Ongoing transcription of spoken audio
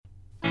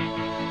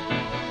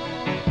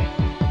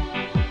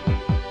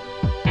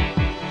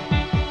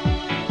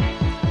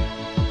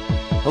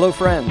Hello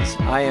friends,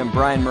 I am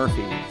Brian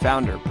Murphy,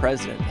 founder,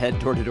 president, head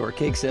door-to-door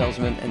cake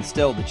salesman, and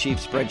still the chief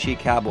spreadsheet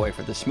cowboy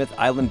for the Smith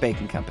Island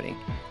Baking Company.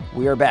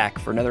 We are back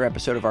for another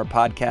episode of our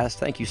podcast.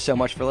 Thank you so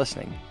much for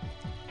listening.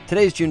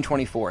 Today is June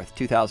 24th,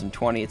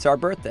 2020. It's our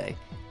birthday.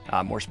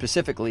 More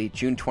specifically,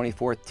 June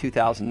 24th,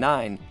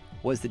 2009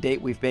 was the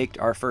date we've baked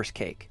our first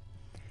cake.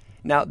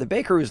 Now, the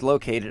bakery is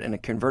located in a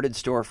converted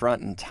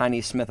storefront in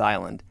tiny Smith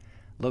Island,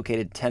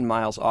 located 10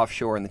 miles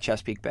offshore in the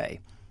Chesapeake Bay.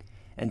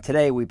 And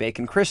today we bake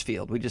in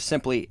Crisfield. We just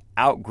simply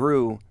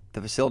outgrew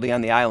the facility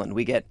on the island.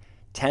 We get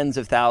tens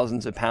of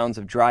thousands of pounds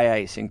of dry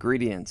ice,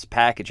 ingredients,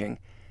 packaging,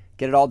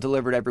 get it all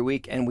delivered every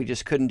week, and we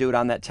just couldn't do it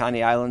on that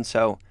tiny island.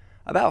 So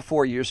about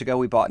 4 years ago,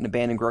 we bought an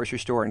abandoned grocery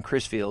store in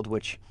Crisfield,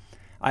 which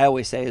I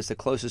always say is the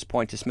closest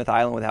point to Smith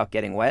Island without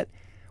getting wet.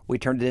 We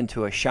turned it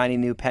into a shiny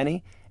new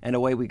penny, and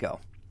away we go.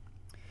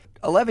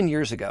 11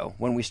 years ago,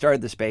 when we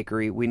started this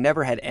bakery, we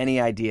never had any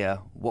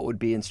idea what would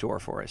be in store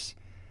for us.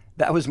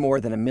 That was more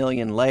than 1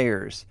 million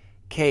layers,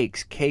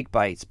 cakes, cake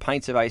bites,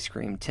 pints of ice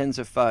cream, tins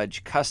of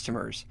fudge,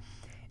 customers.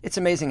 It's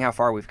amazing how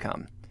far we've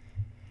come.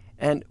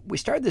 And we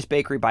started this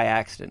bakery by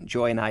accident,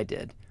 Joy and I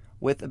did,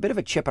 with a bit of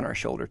a chip on our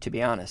shoulder, to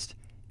be honest.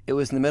 It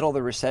was in the middle of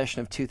the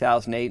recession of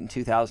 2008 and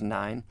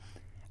 2009.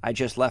 I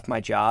just left my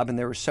job, and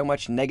there was so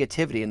much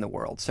negativity in the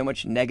world, so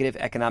much negative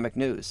economic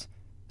news.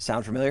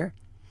 Sound familiar?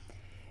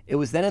 It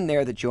was then and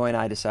there that Joy and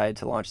I decided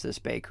to launch this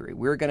bakery.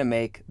 We were going to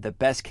make the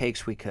best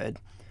cakes we could,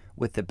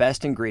 with the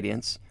best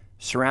ingredients,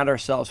 surround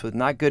ourselves with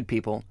not good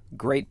people,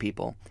 great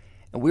people,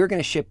 and we were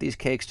going to ship these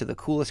cakes to the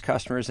coolest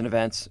customers and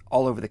events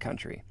all over the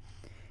country.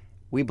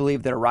 We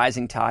believed that a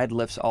rising tide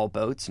lifts all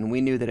boats, and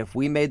we knew that if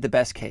we made the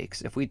best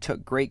cakes, if we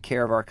took great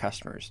care of our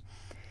customers,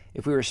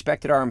 if we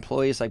respected our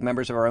employees like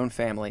members of our own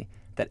family,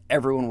 that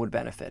everyone would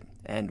benefit.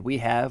 And we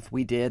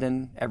did,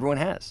 and everyone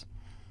has.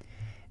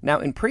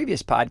 Now, in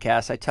previous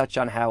podcasts, I touched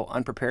on how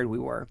unprepared we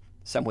were.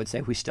 Some would say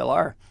we still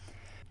are.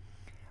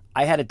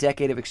 I had a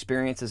decade of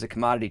experience as a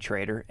commodity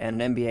trader and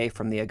an MBA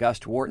from the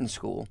Auguste Wharton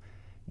School.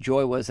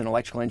 Joy was an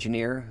electrical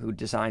engineer who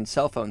designed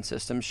cell phone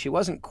systems. She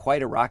wasn't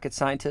quite a rocket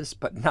scientist,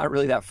 but not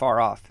really that far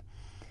off.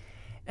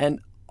 And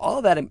all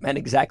of that meant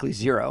exactly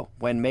zero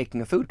when making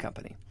a food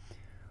company.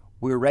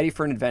 We were ready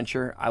for an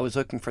adventure. I was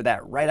looking for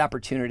that right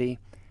opportunity.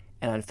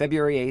 And on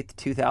February 8th,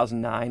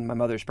 2009, my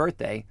mother's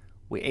birthday,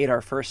 we ate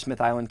our first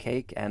Smith Island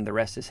cake, and the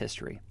rest is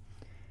history.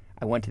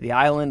 I went to the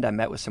island, I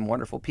met with some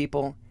wonderful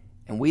people,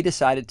 and we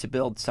decided to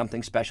build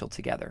something special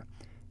together,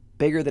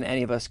 bigger than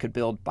any of us could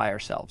build by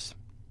ourselves.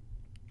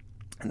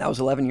 And that was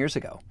 11 years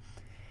ago.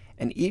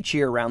 And each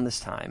year around this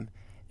time,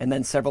 and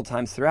then several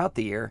times throughout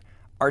the year,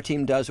 our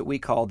team does what we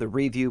call the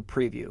review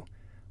preview.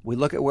 We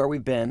look at where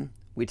we've been,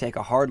 we take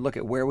a hard look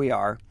at where we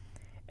are,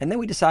 and then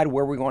we decide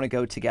where we want to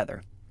go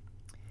together.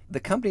 The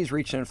company's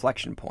reached an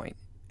inflection point,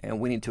 and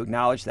we need to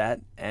acknowledge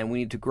that, and we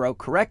need to grow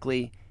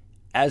correctly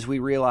as we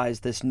realize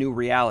this new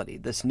reality,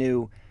 this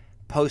new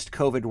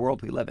post-COVID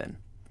world we live in.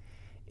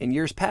 In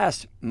years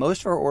past,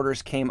 most of our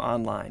orders came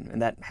online,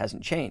 and that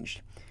hasn't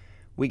changed.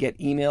 We get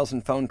emails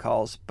and phone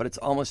calls, but it's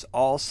almost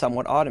all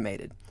somewhat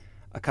automated.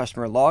 A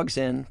customer logs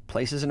in,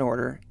 places an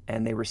order,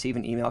 and they receive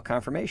an email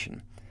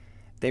confirmation.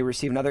 They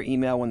receive another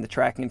email when the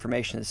tracking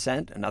information is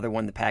sent, another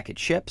when the package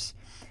ships,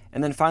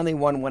 and then finally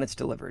one when it's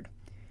delivered.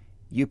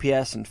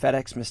 UPS and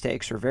FedEx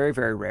mistakes are very,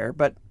 very rare,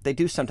 but they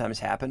do sometimes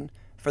happen.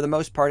 For the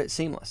most part, it's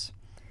seamless.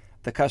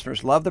 The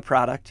customers love the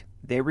product,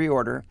 they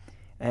reorder,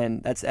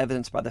 and that's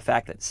evidenced by the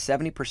fact that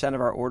 70%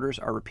 of our orders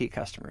are repeat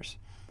customers.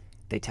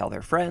 They tell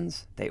their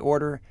friends, they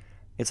order.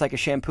 It's like a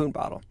shampoo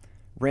bottle.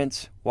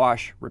 Rinse,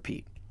 wash,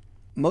 repeat.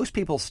 Most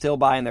people still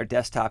buy on their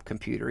desktop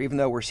computer, even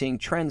though we're seeing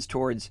trends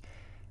towards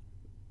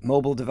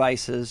mobile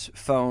devices,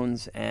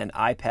 phones, and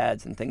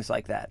iPads and things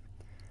like that.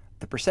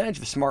 The percentage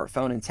of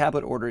smartphone and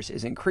tablet orders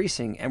is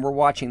increasing, and we're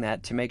watching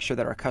that to make sure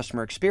that our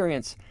customer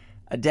experience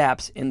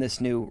adapts in this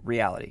new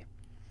reality.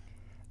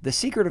 The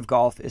secret of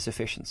golf is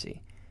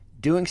efficiency.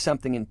 Doing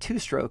something in 2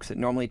 strokes that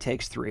normally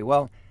takes 3.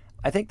 Well,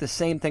 I think the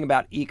same thing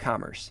about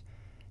e-commerce.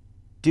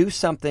 Do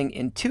something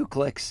in 2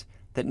 clicks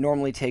that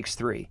normally takes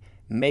 3.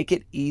 Make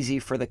it easy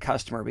for the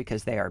customer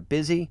because they are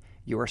busy,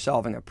 you are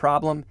solving a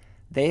problem.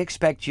 They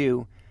expect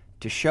you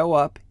to show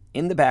up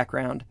in the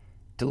background,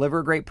 deliver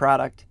a great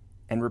product,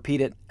 and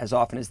repeat it as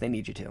often as they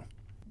need you to.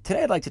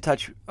 Today I'd like to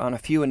touch on a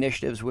few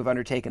initiatives we've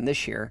undertaken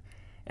this year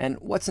and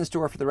what's in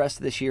store for the rest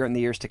of this year and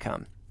the years to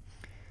come.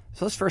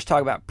 So let's first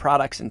talk about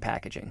products and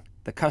packaging,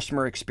 the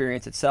customer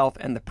experience itself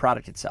and the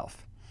product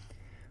itself.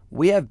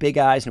 We have big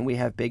eyes and we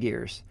have big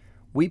ears.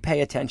 We pay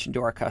attention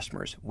to our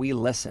customers. We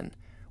listen.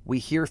 We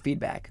hear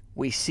feedback.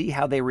 We see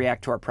how they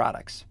react to our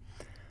products.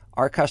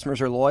 Our customers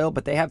are loyal,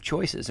 but they have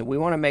choices, and we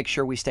want to make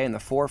sure we stay in the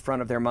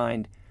forefront of their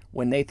mind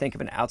when they think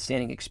of an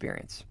outstanding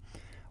experience.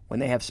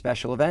 When they have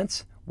special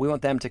events, we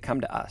want them to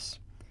come to us.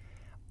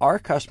 Our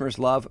customers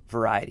love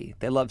variety.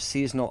 They love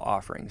seasonal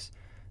offerings.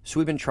 So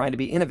we've been trying to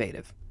be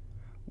innovative.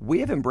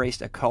 We have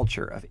embraced a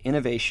culture of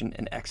innovation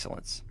and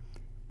excellence.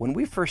 When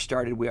we first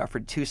started, we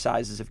offered 2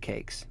 sizes of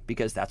cakes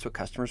because that's what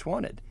customers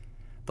wanted.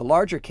 The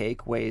larger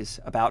cake weighs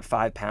about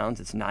 5 pounds.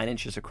 It's 9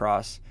 inches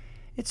across.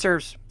 It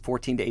serves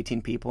 14 to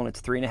 18 people, and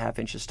it's 3.5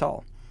 inches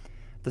tall.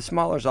 The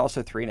smaller is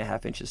also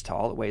 3.5 inches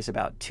tall. It weighs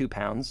about 2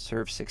 pounds,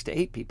 serves 6 to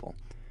 8 people.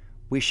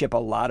 We ship a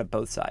lot of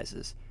both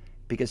sizes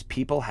because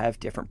people have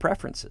different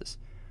preferences.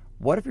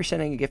 What if you're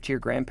sending a gift to your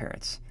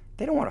grandparents?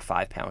 They don't want a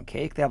 5-pound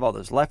cake. They have all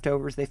those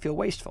leftovers. They feel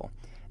wasteful.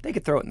 They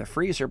could throw it in the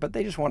freezer, but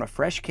they just want a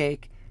fresh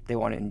cake. They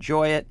want to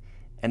enjoy it,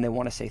 and they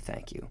want to say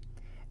thank you.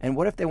 And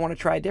what if they want to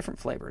try a different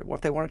flavor? What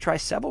if they want to try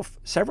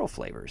several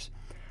flavors?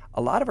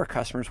 A lot of our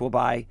customers will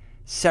buy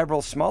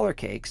several smaller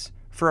cakes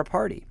for a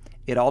party.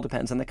 It all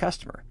depends on the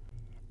customer.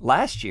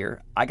 Last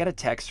year, I got a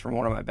text from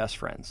one of my best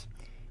friends.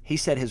 He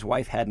said his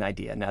wife had an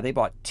idea. Now, they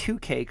bought 2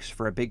 cakes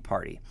for a big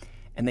party,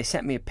 and they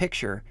sent me a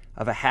picture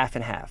of a half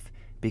and half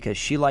because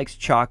she likes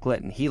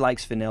chocolate and he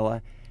likes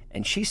vanilla.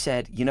 And she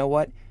said, you know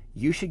what?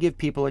 You should give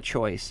people a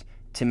choice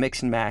to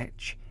mix and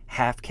match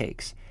half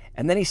cakes.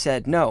 And then he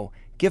said, no,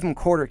 give them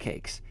quarter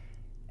cakes.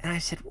 And I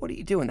said, what are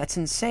you doing? That's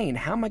insane.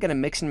 How am I going to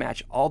mix and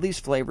match all these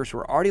flavors?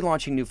 We're already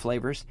launching new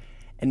flavors.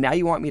 And now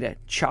you want me to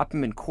chop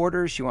them in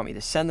quarters? You want me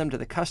to send them to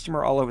the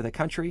customer all over the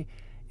country?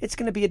 It's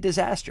going to be a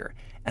disaster.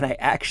 And I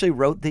actually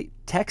wrote the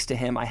text to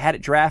him. I had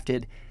it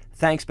drafted.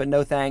 Thanks, but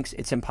no thanks.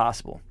 It's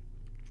impossible.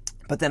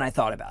 But then I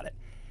thought about it.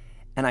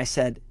 And I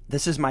said,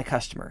 this is my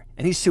customer.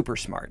 And he's super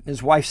smart.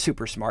 His wife's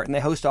super smart. And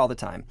they host all the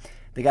time.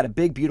 They got a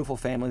big, beautiful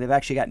family. They've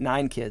actually got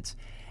 9 kids.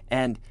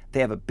 And they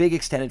have a big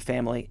extended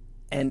family.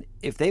 And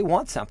if they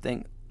want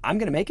something, I'm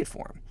going to make it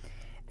for them.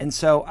 And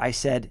so I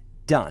said,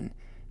 done.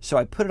 So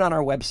I put it on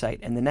our website.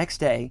 And the next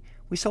day,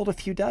 we sold a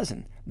few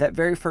dozen. That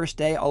very first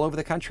day, all over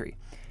the country.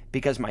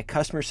 Because my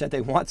customer said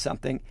they want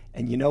something.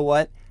 And you know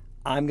what?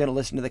 I'm going to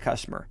listen to the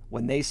customer.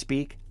 When they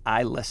speak,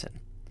 I listen.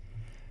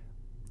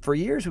 For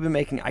years, we've been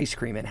making ice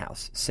cream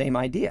in-house. Same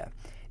idea.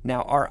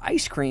 Now, our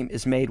ice cream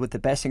is made with the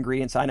best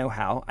ingredients I know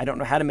how. I don't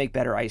know how to make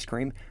better ice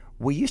cream.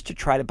 We used to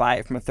try to buy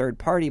it from a third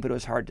party, but it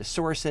was hard to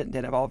source it and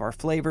didn't have all of our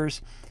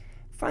flavors.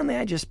 Finally,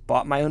 I just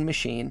bought my own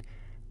machine.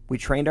 We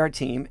trained our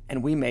team,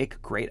 and we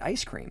make great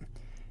ice cream.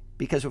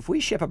 Because if we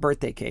ship a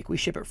birthday cake, we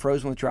ship it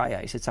frozen with dry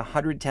ice. It's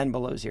 110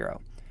 below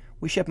zero.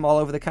 We ship them all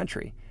over the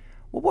country.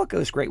 Well, what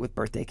goes great with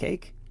birthday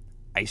cake?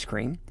 Ice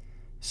cream.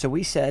 So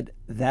we said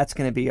that's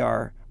going to be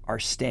our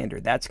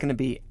standard. That's going to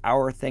be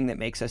our thing that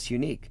makes us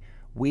unique.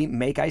 We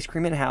make ice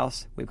cream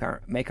in-house. We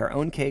make our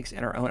own cakes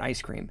and our own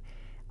ice cream.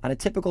 On a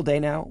typical day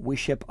now, we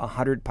ship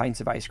 100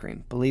 pints of ice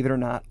cream, believe it or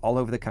not, all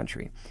over the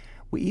country.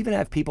 We even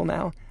have people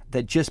now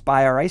that just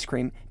buy our ice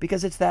cream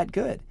because it's that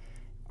good.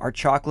 Our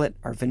chocolate,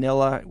 our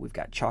vanilla, we've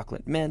got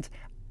chocolate mint.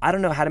 I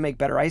don't know how to make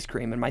better ice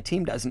cream, and my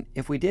team doesn't.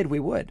 If we did, we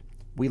would.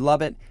 We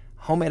love it.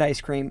 Homemade ice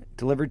cream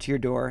delivered to your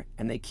door,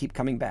 and they keep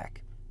coming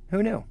back.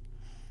 Who knew?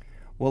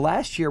 Well,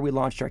 last year we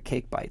launched our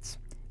cake bites.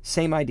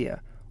 Same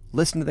idea.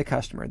 Listen to the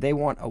customer. They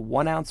want a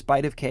 1-ounce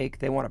bite of cake.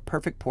 They want a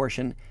perfect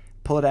portion.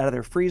 Pull it out of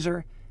their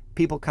freezer.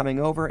 People coming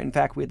over. In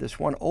fact, we had this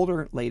one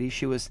older lady.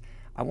 She was,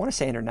 I want to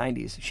say in her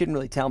 90s. She didn't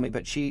really tell me,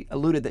 but she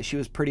alluded that she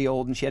was pretty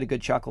old, and she had a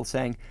good chuckle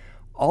saying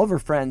all of her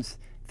friends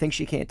think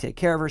she can't take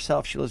care of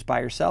herself. She lives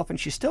by herself, and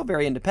she's still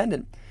very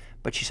independent.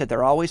 But she said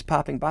they're always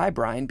popping by,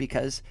 Brian,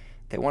 because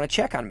they want to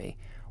check on me.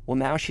 Well,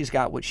 now she's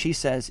got what she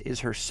says is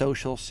her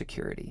social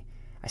security.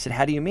 I said,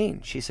 how do you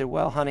mean? She said,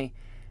 well, honey,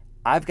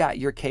 I've got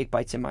your cake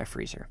bites in my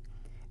freezer.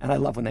 And I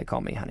love when they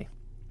call me honey.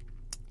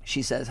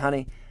 She says,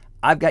 honey,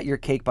 I've got your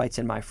cake bites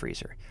in my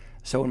freezer.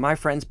 So when my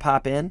friends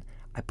pop in,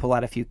 I pull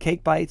out a few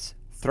cake bites,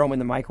 throw them in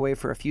the microwave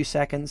for a few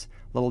seconds,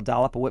 a little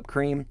dollop of whipped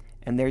cream,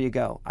 and there you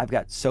go. I've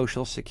got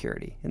social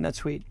security. Isn't that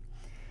sweet?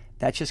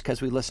 That's just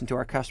because we listen to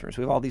our customers.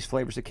 We have all these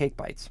flavors of cake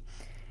bites.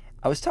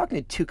 I was talking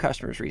to 2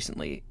 customers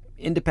recently,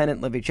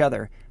 independent of each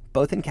other,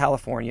 both in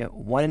California,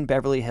 one in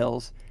Beverly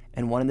Hills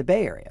and one in the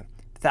Bay Area.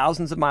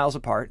 Thousands of miles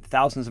apart,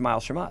 thousands of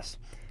miles from us.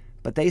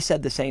 But they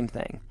said the same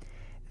thing.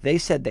 They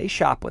said they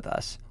shop with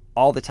us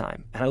all the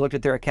time. And I looked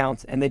at their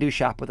accounts, and they do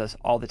shop with us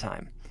all the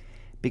time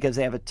because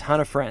they have a ton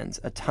of friends,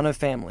 a ton of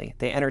family.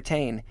 They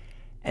entertain,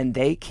 and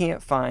they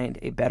can't find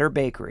a better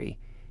bakery,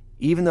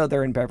 even though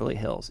they're in Beverly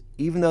Hills,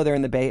 even though they're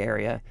in the Bay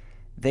Area.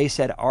 They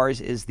said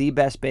ours is the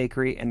best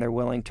bakery, and they're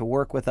willing to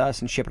work with us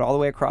and ship it all the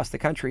way across the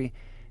country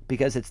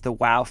because it's the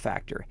wow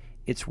factor.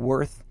 It's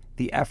worth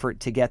the effort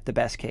to get the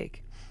best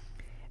cake.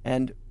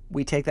 And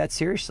we take that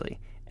seriously.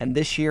 And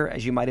this year,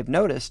 as you might have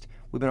noticed,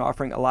 we've been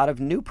offering a lot of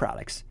new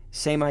products.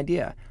 Same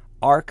idea.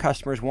 Our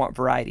customers want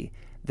variety.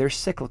 They're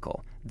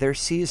cyclical. They're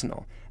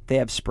seasonal. They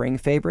have spring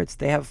favorites.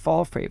 They have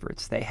fall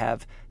favorites. They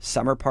have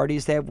summer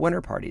parties. They have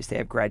winter parties. They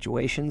have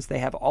graduations. They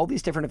have all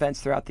these different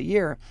events throughout the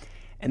year.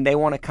 And they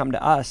want to come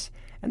to us.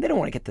 And they don't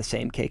want to get the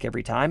same cake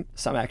every time.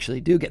 Some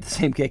actually do get the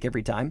same cake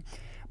every time.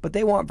 But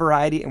they want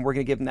variety, and we're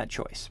going to give them that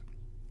choice.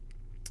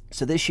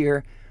 So this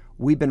year,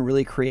 we've been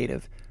really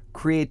creative.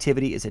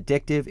 Creativity is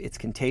addictive, it's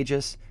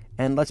contagious,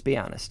 and let's be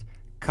honest,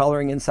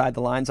 coloring inside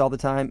the lines all the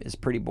time is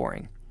pretty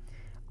boring.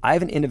 I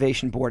have an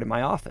innovation board in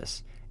my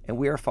office, and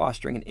we are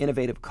fostering an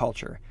innovative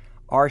culture.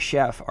 Our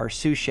chef, our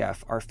sous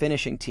chef, our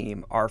finishing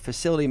team, our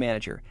facility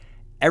manager,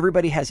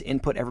 everybody has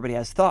input, everybody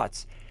has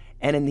thoughts.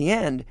 And in the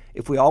end,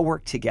 if we all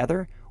work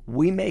together,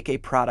 We make a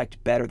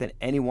product better than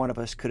any one of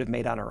us could have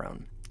made on our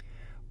own.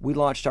 We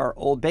launched our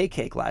Old Bay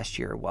cake last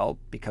year. Well,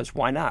 because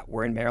why not?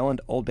 We're in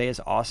Maryland. Old Bay is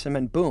awesome,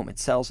 and boom, it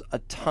sells a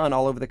ton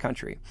all over the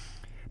country.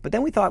 But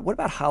then we thought, what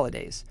about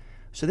holidays?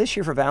 So this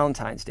year for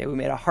Valentine's Day, we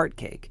made a heart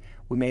cake.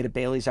 We made a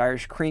Bailey's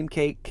Irish cream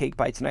cake, cake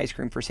bites and ice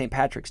cream for St.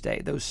 Patrick's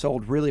Day. Those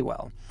sold really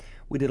well.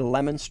 We did a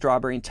lemon,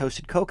 strawberry, and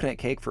toasted coconut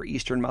cake for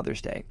Easter and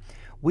Mother's Day.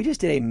 We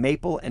just did a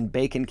maple and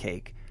bacon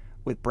cake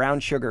with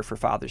brown sugar for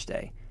Father's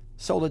Day.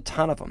 Sold a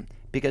ton of them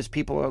because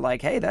people are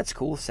like, hey, that's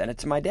cool, send it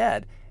to my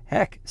dad.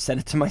 Heck, send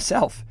it to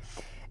myself.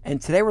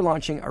 And today we're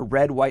launching a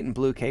red, white, and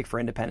blue cake for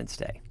Independence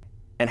Day.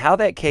 And how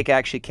that cake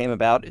actually came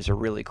about is a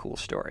really cool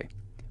story.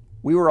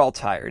 We were all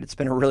tired. It's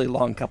been a really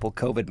long couple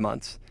COVID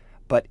months,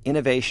 but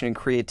innovation and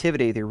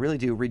creativity, they really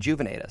do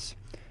rejuvenate us.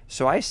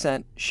 So I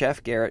sent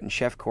Chef Garrett and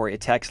Chef Corey a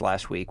text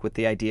last week with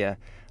the idea,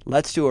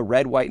 let's do a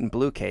red, white, and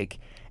blue cake.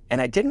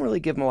 And I didn't really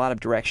give them a lot of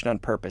direction on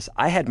purpose.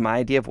 I had my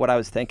idea of what I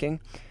was thinking,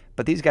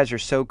 but these guys are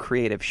so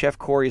creative. Chef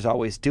Corey is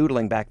always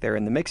doodling back there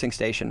in the mixing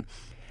station.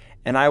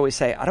 And I always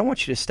say, I don't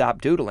want you to stop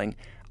doodling.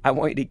 I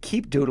want you to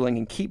keep doodling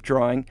and keep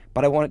drawing,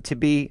 but I want it to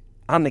be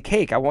on the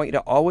cake. I want you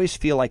to always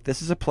feel like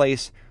this is a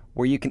place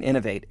where you can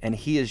innovate. And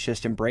he has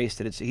just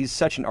embraced it. He's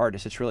such an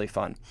artist. It's really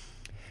fun.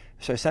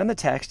 So I sent the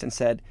text and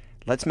said,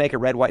 let's make a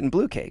red, white, and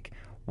blue cake.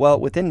 Well,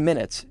 within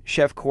minutes,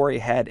 Chef Corey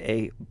had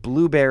a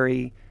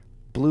blueberry,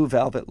 blue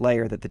velvet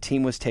layer that the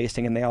team was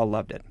tasting, and they all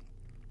loved it.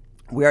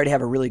 We already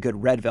have a really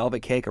good red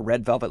velvet cake, a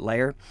red velvet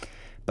layer,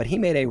 but he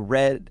made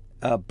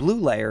a blue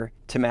layer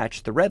to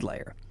match the red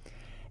layer.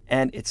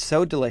 And it's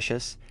so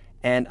delicious.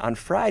 And on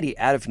Friday,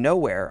 out of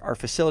nowhere, our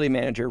facility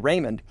manager,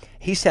 Raymond,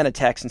 he sent a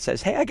text and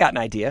says, hey, I got an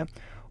idea.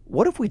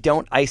 What if we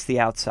don't ice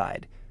the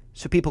outside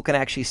so people can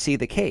actually see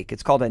the cake?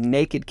 It's called a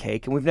naked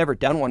cake, and we've never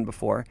done one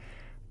before.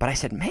 But I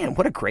said, man,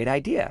 what a great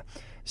idea.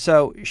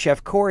 So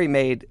Chef Corey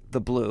made the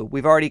blue.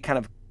 We've already kind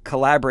of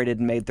collaborated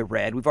and made the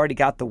red. We've already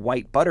got the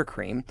white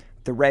buttercream,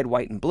 the red,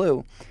 white, and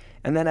blue.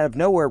 And then out of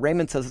nowhere,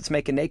 Raymond says, let's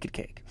make a naked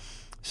cake.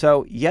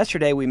 So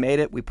yesterday we made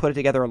it. We put it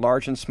together, a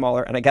large and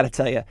smaller, and I got to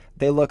tell you,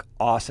 they look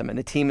awesome, and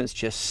the team is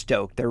just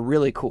stoked. They're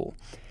really cool.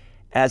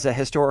 As a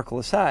historical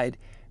aside,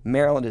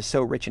 Maryland is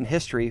so rich in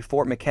history.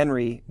 Fort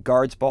McHenry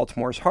guards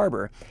Baltimore's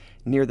harbor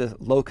near the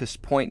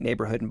Locust Point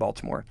neighborhood in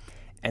Baltimore,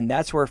 and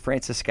that's where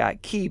Francis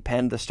Scott Key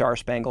penned the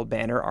Star-Spangled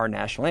Banner, our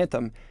national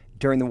anthem,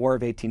 during the War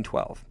of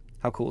 1812.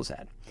 How cool is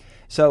that?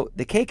 So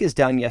the cake is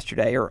done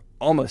yesterday, or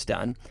almost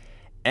done,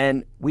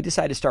 and we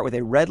decided to start with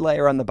a red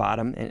layer on the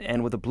bottom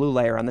and with a blue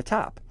layer on the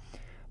top.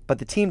 But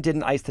the team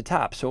didn't ice the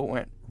top, so it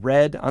went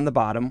red on the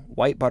bottom,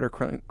 white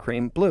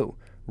buttercream, blue.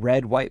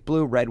 Red, white,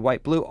 blue, red,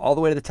 white, blue, all the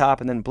way to the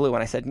top, and then blue.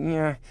 And I said,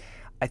 yeah,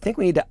 I think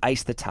we need to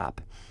ice the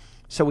top.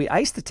 So we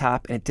iced the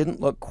top, and it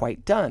didn't look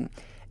quite done.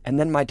 And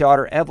then my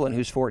daughter, Evelyn,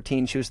 who's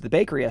 14, she was at the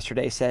bakery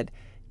yesterday, said,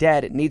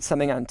 Dad, it needs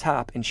something on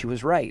top. And she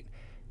was right.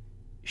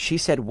 She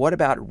said, what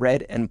about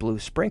red and blue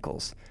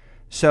sprinkles?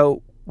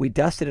 So we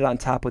dusted it on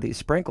top with these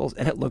sprinkles,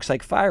 and it looks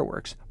like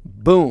fireworks.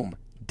 Boom,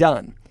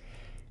 done.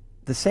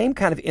 The same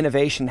kind of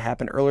innovation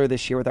happened earlier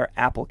this year with our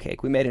apple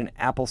cake. We made an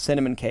apple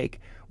cinnamon cake,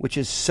 which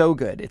is so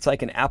good. It's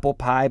like an apple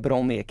pie, but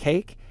only a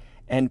cake,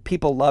 and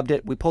people loved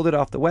it. We pulled it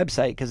off the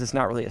website because it's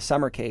not really a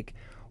summer cake.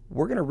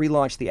 We're going to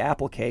relaunch the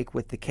apple cake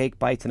with the cake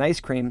bites and ice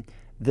cream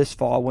this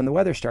fall when the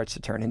weather starts to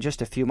turn, in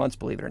just a few months,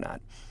 believe it or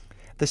not.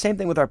 The same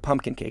thing with our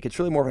pumpkin cake. It's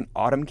really more of an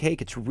autumn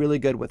cake. It's really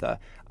good with a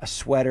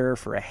sweater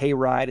for a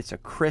hayride. It's a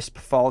crisp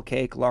fall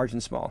cake, large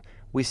and small.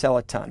 We sell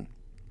a ton.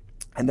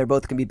 And they're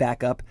both going to be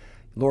back up,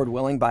 Lord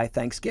willing, by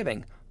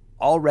Thanksgiving,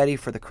 all ready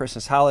for the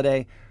Christmas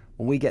holiday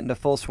when we get into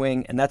full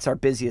swing, and that's our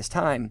busiest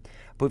time.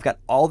 But we've got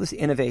all this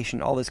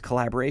innovation, all this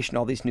collaboration,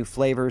 all these new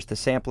flavors, the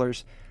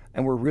samplers,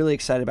 and we're really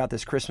excited about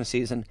this Christmas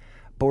season.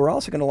 But we're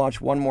also going to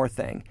launch one more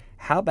thing.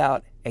 How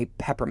about a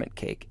peppermint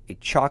cake, a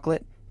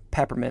chocolate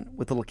peppermint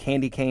with little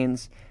candy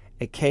canes,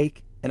 a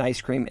cake, an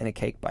ice cream, and a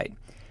cake bite?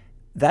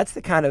 That's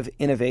the kind of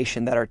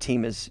innovation that our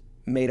team has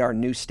made our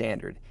new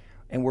standard,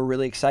 and we're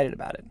really excited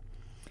about it.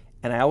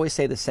 And I always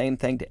say the same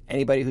thing to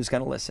anybody who's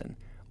going to listen.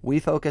 We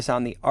focus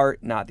on the art,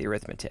 not the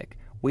arithmetic.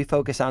 We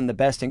focus on the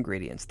best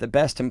ingredients, the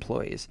best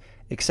employees,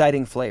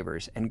 exciting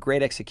flavors, and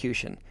great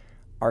execution.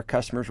 Our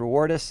customers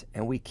reward us,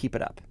 and we keep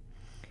it up.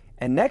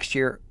 And next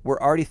year, we're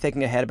already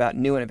thinking ahead about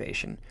new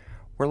innovation.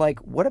 We're like,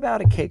 what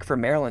about a cake for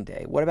Maryland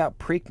Day? What about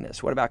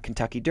Preakness? What about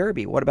Kentucky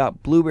Derby? What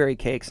about blueberry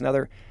cakes and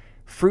other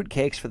fruit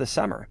cakes for the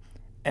summer?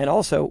 And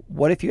also,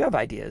 what if you have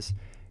ideas?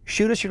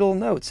 Shoot us your little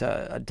notes,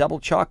 a double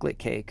chocolate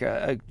cake,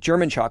 a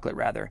German chocolate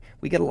rather.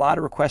 We get a lot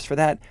of requests for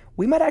that.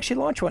 We might actually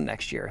launch one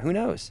next year. Who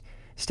knows?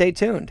 Stay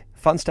tuned.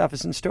 Fun stuff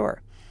is in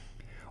store.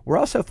 We're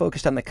also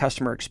focused on the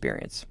customer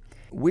experience.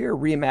 We're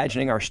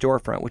reimagining our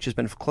storefront, which has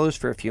been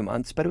closed for a few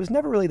months, but it was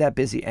never really that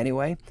busy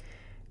anyway,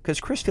 because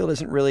Crisfield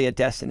isn't really a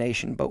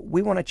destination, but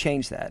we want to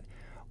change that.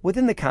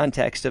 Within the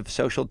context of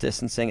social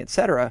distancing,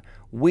 etc.,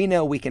 we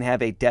know we can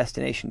have a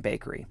destination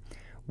bakery.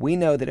 We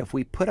know that if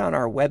we put on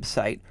our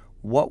website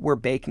what we're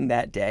baking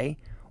that day,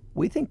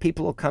 we think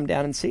people will come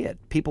down and see it.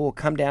 People will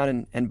come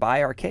down and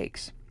buy our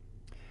cakes.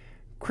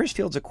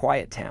 Crisfield's a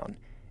quiet town,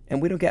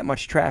 and we don't get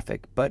much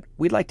traffic, but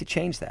we'd like to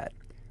change that.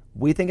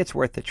 We think it's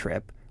worth the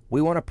trip.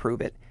 We want to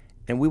prove it,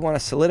 and we want to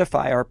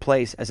solidify our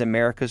place as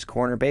America's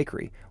corner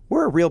bakery.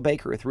 We're a real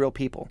bakery with real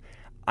people.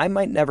 I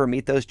might never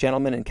meet those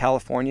gentlemen in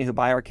California who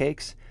buy our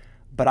cakes,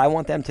 but I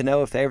want them to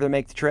know if they ever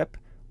make the trip,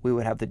 we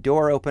would have the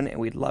door open and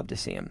we'd love to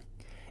see them.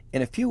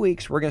 In a few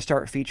weeks, we're going to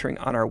start featuring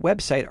on our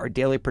website our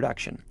daily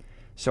production,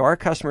 so our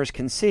customers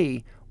can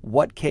see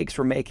what cakes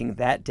we're making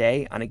that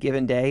day on a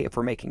given day, if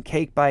we're making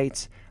cake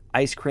bites,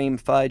 ice cream,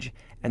 fudge,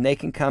 and they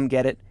can come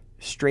get it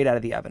straight out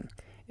of the oven.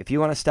 If you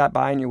want to stop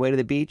by on your way to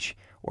the beach,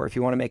 or if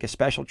you want to make a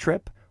special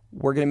trip,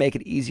 we're going to make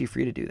it easy for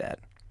you to do that.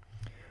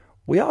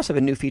 We also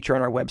have a new feature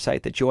on our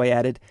website that Joy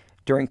added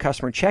during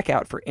customer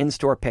checkout for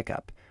in-store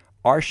pickup.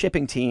 Our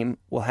shipping team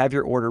will have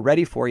your order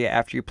ready for you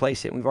after you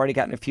place it. We've already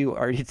gotten a few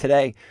already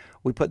today.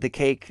 We put the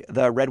cake,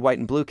 the red, white,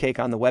 and blue cake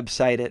on the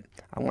website at,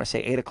 I want to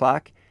say 8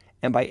 o'clock.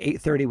 And by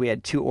 8:30, we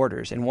had 2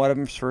 orders, and one of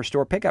them's for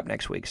store pickup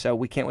next week. So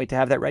we can't wait to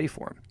have that ready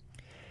for them.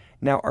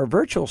 Now, our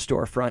virtual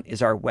storefront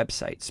is our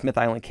website,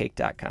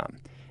 smithislandcake.com.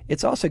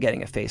 It's also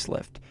getting a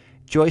facelift.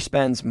 Joy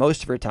spends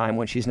most of her time,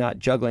 when she's not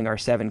juggling our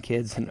 7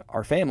 kids and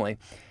our family,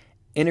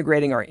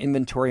 integrating our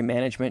inventory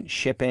management,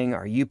 shipping,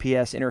 our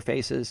UPS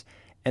interfaces,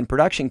 and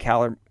production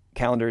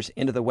calendars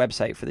into the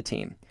website for the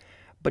team.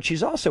 But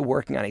she's also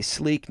working on a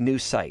sleek new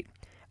site.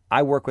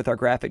 I work with our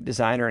graphic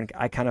designer, and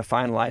I kind of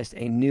finalized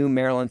a new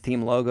Maryland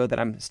theme logo that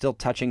I'm still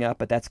touching up,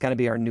 but that's going to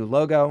be our new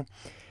logo.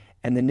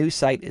 And the new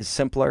site is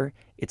simpler.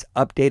 It's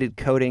updated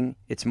coding.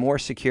 It's more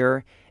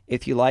secure.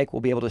 If you like,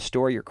 we'll be able to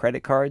store your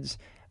credit cards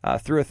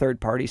through a third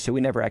party, so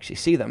we never actually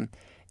see them.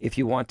 If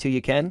you want to,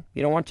 you can.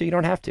 You don't want to, you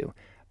don't have to.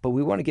 But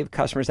we want to give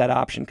customers that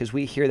option because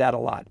we hear that a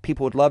lot.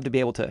 People would love to be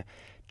able to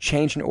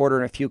change an order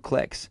in a few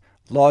clicks,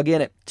 log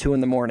in at 2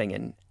 in the morning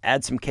and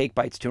add some cake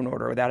bites to an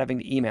order without having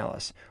to email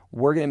us.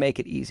 We're going to make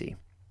it easy.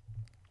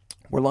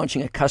 We're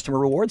launching a customer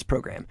rewards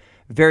program.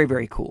 Very,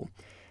 very cool.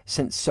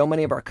 Since so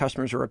many of our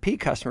customers are repeat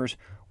customers,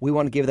 we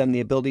want to give them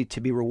the ability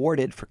to be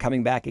rewarded for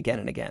coming back again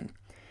and again.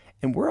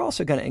 And we're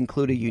also going to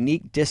include a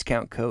unique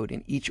discount code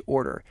in each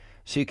order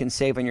so you can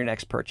save on your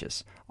next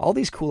purchase. All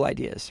these cool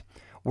ideas.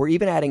 We're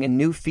even adding a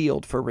new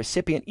field for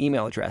recipient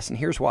email address, and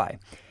here's why.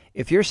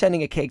 If you're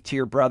sending a cake to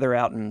your brother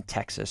out in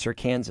Texas or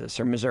Kansas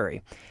or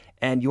Missouri,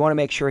 and you want to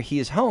make sure he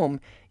is home,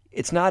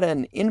 it's not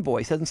an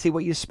invoice. He doesn't see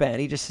what you spent.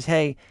 He just says,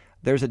 hey,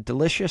 there's a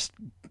delicious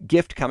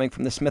gift coming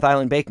from the Smith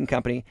Island Baking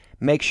Company.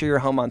 Make sure you're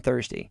home on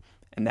Thursday.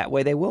 And that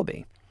way they will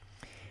be.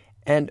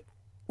 And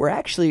we're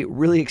actually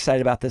really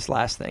excited about this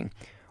last thing.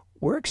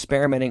 We're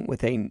experimenting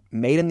with a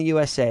made in the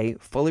USA,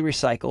 fully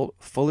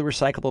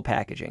recyclable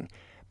packaging.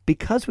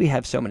 Because we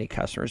have so many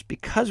customers,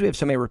 because we have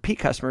so many repeat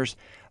customers,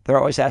 they're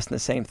always asking the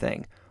same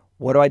thing.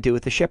 What do I do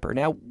with the shipper?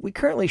 Now, we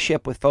currently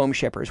ship with foam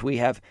shippers. We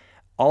have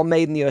all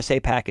made in the USA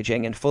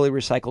packaging and fully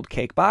recycled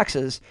cake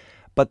boxes,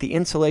 but the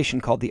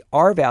insulation called the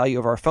R value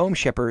of our foam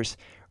shippers,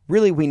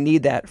 really we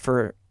need that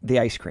for the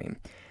ice cream.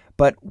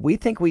 But we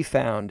think we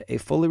found a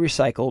fully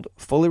recycled,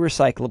 fully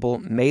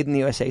recyclable, made in the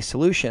USA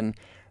solution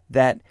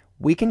that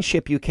we can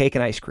ship you cake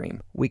and ice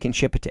cream. We can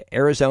ship it to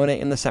Arizona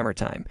in the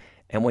summertime.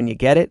 And when you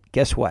get it,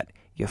 guess what?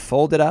 You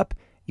fold it up,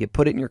 you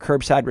put it in your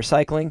curbside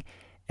recycling,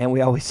 and we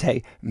always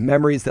say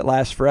memories that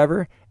last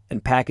forever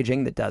and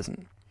packaging that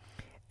doesn't.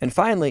 And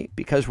finally,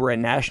 because we're a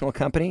national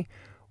company,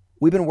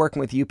 we've been working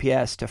with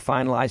UPS to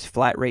finalize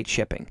flat rate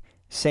shipping.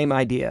 Same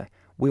idea.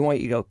 We want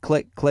you to go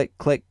click, click,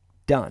 click,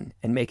 done,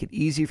 and make it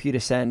easy for you to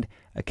send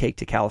a cake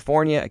to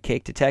California, a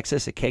cake to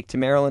Texas, a cake to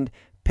Maryland,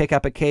 pick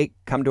up a cake,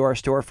 come to our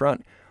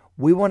storefront.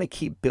 We want to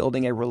keep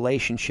building a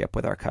relationship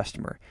with our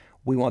customer.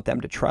 We want them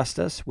to trust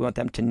us. We want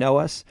them to know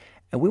us,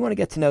 and we want to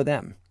get to know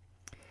them.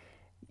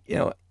 You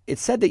know,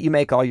 it's said that you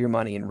make all your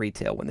money in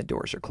retail when the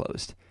doors are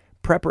closed.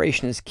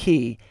 Preparation is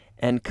key,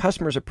 and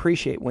customers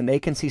appreciate when they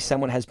can see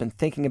someone has been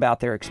thinking about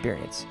their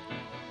experience.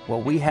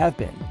 Well, we have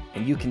been,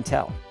 and you can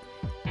tell.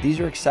 These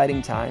are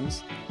exciting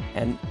times,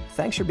 and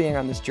thanks for being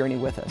on this journey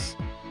with us.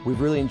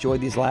 We've really enjoyed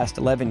these last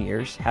 11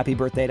 years. Happy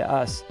birthday to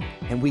us,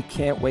 and we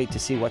can't wait to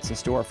see what's in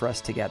store for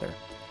us together.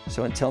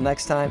 So until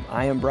next time,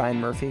 I am Brian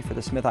Murphy for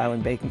the Smith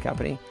Island Baking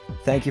Company.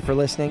 Thank you for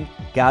listening.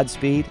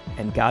 Godspeed,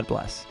 and God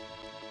bless.